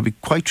state, and I'll be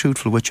quite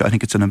truthful with you. I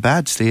think it's in a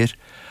bad state.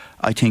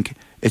 I think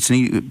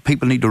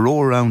people need to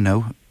roll around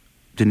now.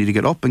 They need to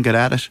get up and get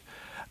at it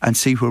and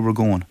see where we're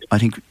going. I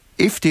think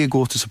if they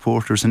go to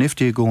supporters and if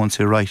they go and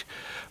say, right,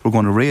 we're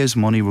going to raise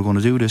money, we're going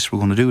to do this, we're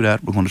going to do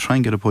that, we're going to try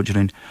and get a budget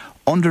in,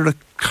 under the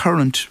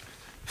current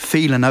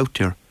feeling out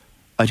there,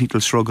 I think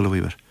they'll struggle a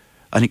wee bit.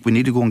 I think we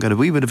need to go and get a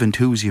wee bit of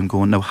enthusiasm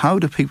going. Now, how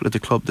do people at the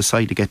club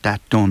decide to get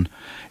that done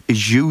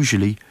is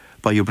usually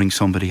by you bring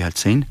somebody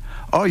else in,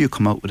 or you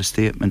come out with a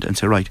statement and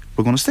say, right,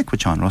 we're going to stick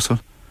with John Russell.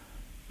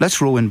 Let's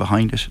row in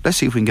behind it. Let's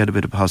see if we can get a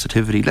bit of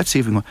positivity. Let's see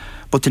if we can.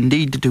 But they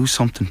need to do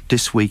something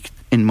this week,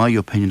 in my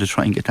opinion, to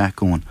try and get that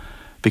going.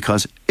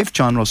 Because if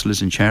John Russell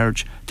is in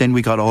charge, then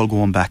we got to all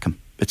go and back him.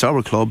 It's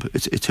our club.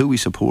 It's who we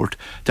support.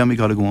 Then we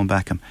got to go and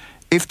back him.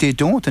 If they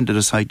don't and they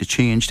decide to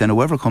change, then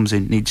whoever comes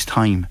in needs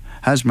time.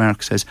 As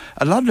Mark says,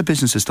 a lot of the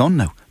business is done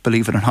now,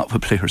 believe it or not,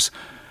 with players.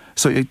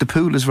 So the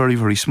pool is very,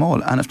 very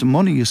small. And if the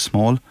money is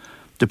small,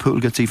 the pool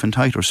gets even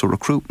tighter. So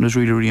recruitment is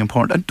really, really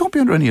important. And don't be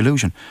under any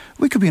illusion.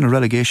 We could be in a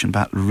relegation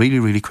battle really,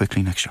 really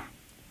quickly next year.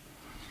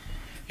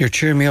 You're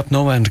cheering me up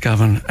no end,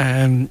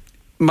 Gavin.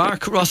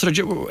 Mark,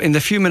 Rossiter, in the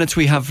few minutes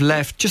we have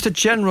left, just a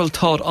general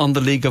thought on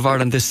the League of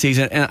Ireland this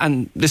season,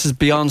 and this is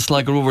beyond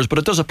Sligo Rovers, but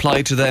it does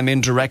apply to them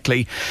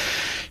indirectly.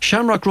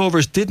 Shamrock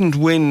Rovers didn't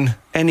win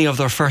any of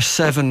their first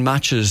 7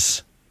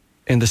 matches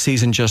in the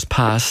season just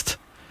past.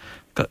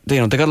 They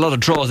got a lot of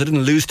draws. They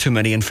didn't lose too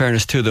many, in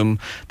fairness to them.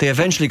 They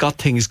eventually got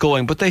things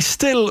going, but they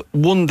still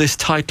won this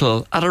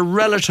title at a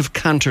relative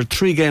canter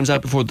 3 games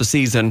out before the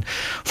season.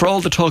 For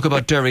all the talk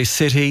about Derry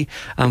City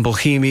and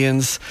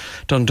Bohemians,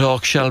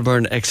 Dundalk,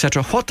 Shelburne,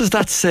 etc., what does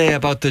that say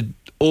about the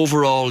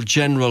overall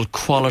general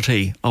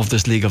quality of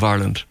this League of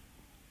Ireland?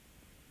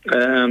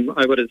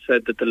 I would have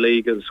said that the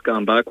league has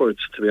gone backwards,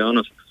 to be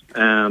honest.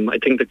 I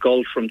think the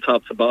gulf from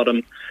top to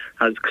bottom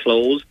has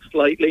closed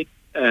slightly.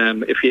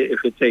 If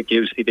you take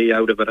UCD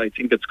out of it, I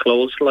think it's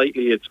closed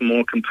slightly. It's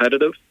more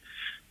competitive.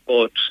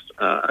 But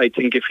I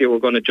think if you were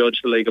going to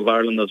judge the League of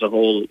Ireland as a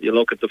whole, you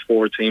look at the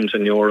 4 teams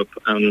in Europe,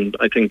 and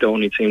I think the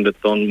only team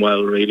that's done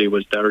well really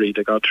was Derry.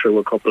 They got through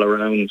a couple of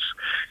rounds.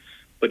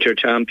 But your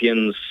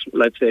champions,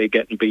 let's say,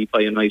 getting beat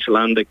by an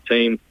Icelandic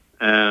team,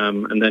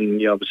 and then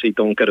you obviously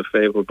don't get a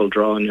favourable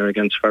draw and you're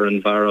against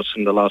Ferencváros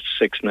in the last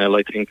 6-0,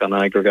 I think, on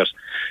aggregate.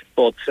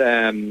 But,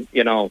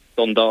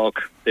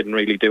 Dundalk didn't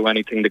really do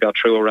anything. They got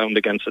through a round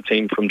against a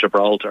team from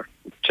Gibraltar,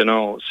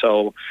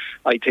 So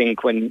I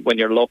think when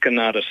you're looking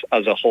at it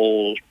as a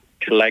whole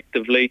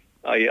collectively,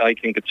 I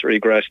think it's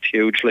regressed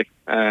hugely.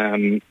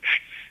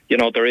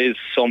 There is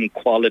some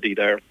quality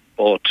there,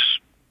 but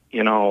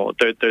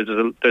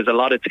there's a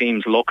lot of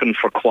teams looking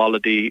for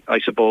quality, I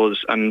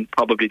suppose, and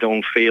probably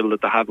don't feel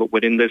that they have it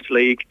within this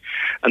league,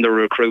 and they're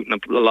recruiting a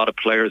lot of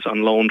players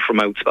on loan from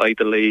outside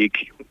the league,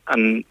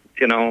 and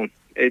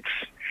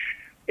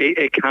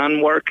it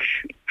can work,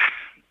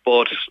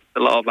 but a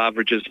lot of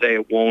averages say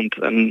it won't,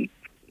 and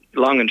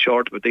long and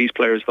short of it, these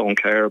players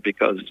don't care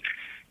because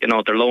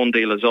their loan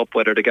deal is up,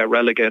 whether they get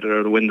relegated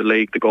or win the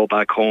league, they go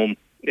back home.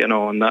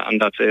 And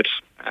that's it.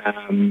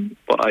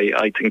 But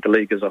I think the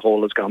league as a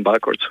whole has gone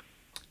backwards.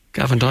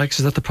 Gavin Dykes,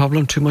 is that the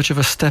problem? Too much of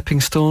a stepping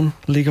stone,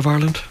 League of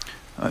Ireland?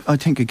 I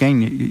think,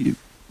 again,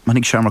 I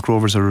think Shamrock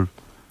Rovers to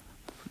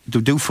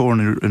do 4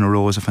 in a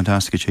row is a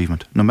fantastic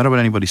achievement. No matter what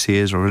anybody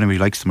says or anybody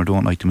likes them or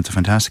don't like them, it's a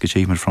fantastic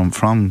achievement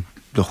from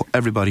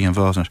everybody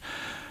involved in it.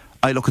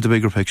 I look at the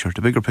bigger picture.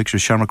 The bigger picture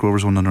is Shamrock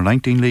Rovers won under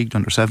 19 league,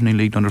 under 17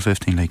 league, under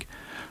 15 league.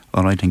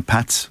 Or I think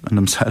Pats and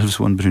themselves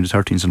won between the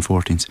 13s and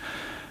 14s.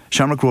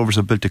 Shamrock Rovers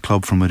have built a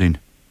club from within.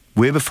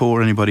 Way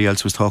before anybody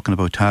else was talking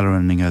about Tala or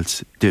anything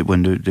else.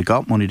 When they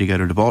got money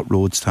together, they bought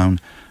Roadstown.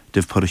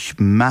 They've put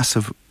a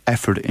massive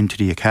effort into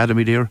the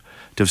academy there.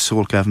 They've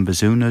sold Gavin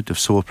Bazuna. They've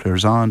sold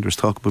players on. There's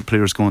talk about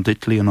players going to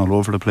Italy and all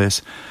over the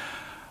place.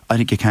 I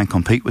think you can't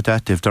compete with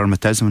that. They've Dermot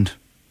Desmond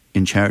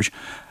in charge.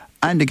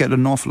 And they get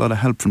an awful lot of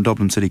help from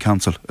Dublin City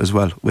Council as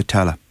well with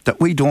Tala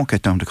that we don't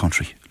get down the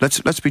country.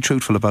 Let's be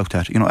truthful about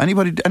that. You know,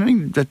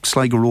 anything that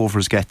Sligo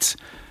Rovers gets,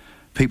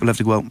 people have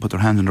to go out and put their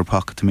hand in their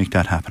pocket to make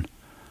that happen.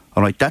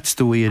 All right, that's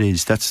the way it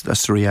is. That's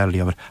the reality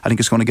of it. I think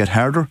it's going to get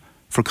harder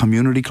for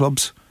community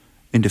clubs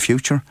in the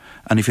future.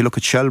 And if you look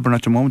at Shelburne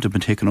at the moment, they've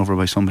been taken over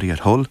by somebody at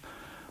Hull.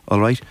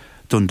 All right,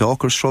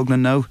 Dundalk are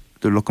struggling now.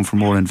 They're looking for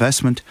more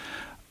investment.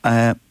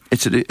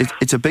 It's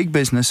a big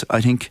business.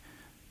 I think,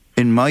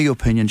 in my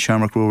opinion,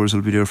 Shamrock Rovers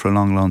will be there for a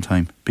long, long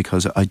time,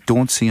 because I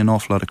don't see an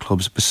awful lot of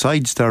clubs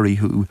besides Derry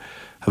who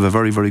have a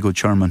very, very good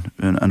chairman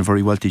and a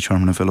very wealthy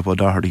chairman in Philip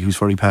O'Doherty, who's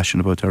very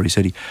passionate about Derry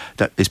City,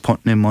 that is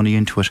putting in money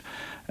into it.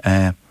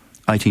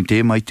 I think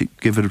they might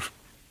give it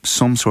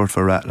some sort of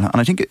a rattle. And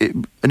I think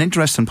an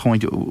interesting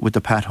point with the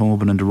Pat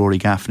Hoban and the Rory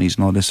Gaffneys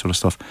and all this sort of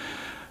stuff,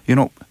 you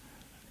know,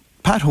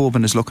 Pat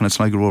Hoban is looking at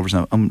Sligo Rovers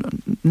now.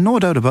 No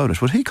doubt about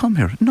it. Would he come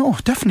here? No,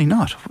 definitely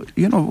not.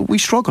 You know, we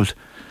struggled.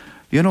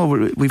 You know,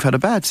 we've had a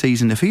bad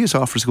season. If he has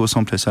offers to go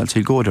someplace else,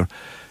 he'll go there.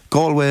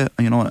 Galway,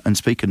 you know, and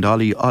speaking to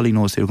Ollie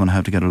knows they're going to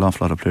have to get an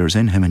awful lot of players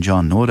in. Him and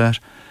John know that.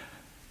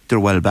 They're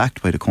well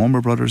backed by the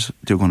Comer brothers.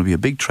 They're going to be a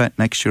big threat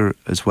next year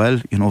as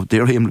well. You know,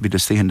 they're aiming to be to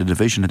stay in the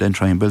division and then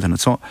try and build on it.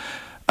 So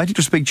I think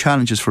there's big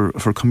challenges for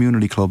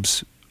community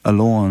clubs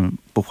alone.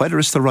 But whether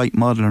it's the right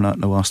model or not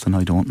now, Austin,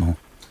 I don't know.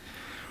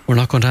 We're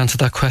not going to answer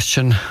that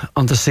question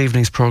on this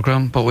evening's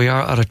programme, but we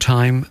are out of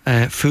time.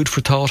 Food for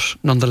thought,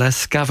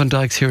 nonetheless. Gavin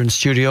Dykes here in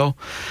studio,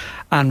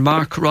 and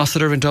Mark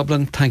Rossiter in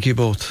Dublin. Thank you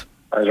both.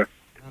 Pleasure.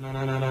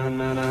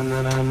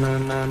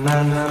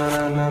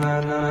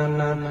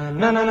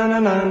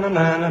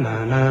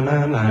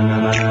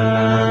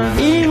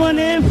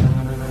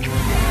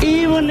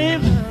 Even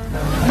if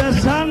the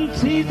sun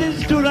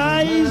ceases to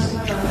rise,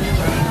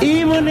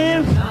 even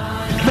if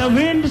the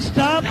wind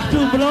stops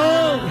to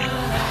blow,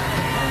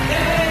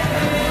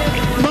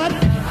 but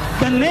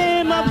the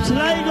name of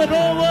Sligo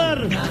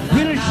Rover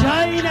will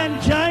shine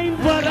and shine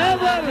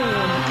forever.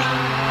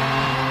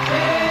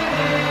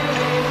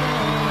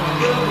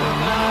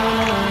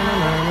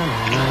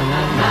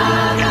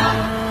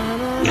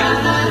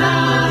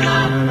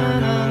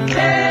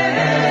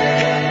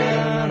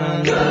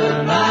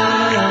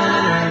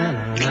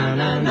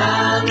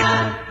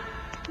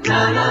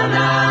 Na na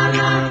na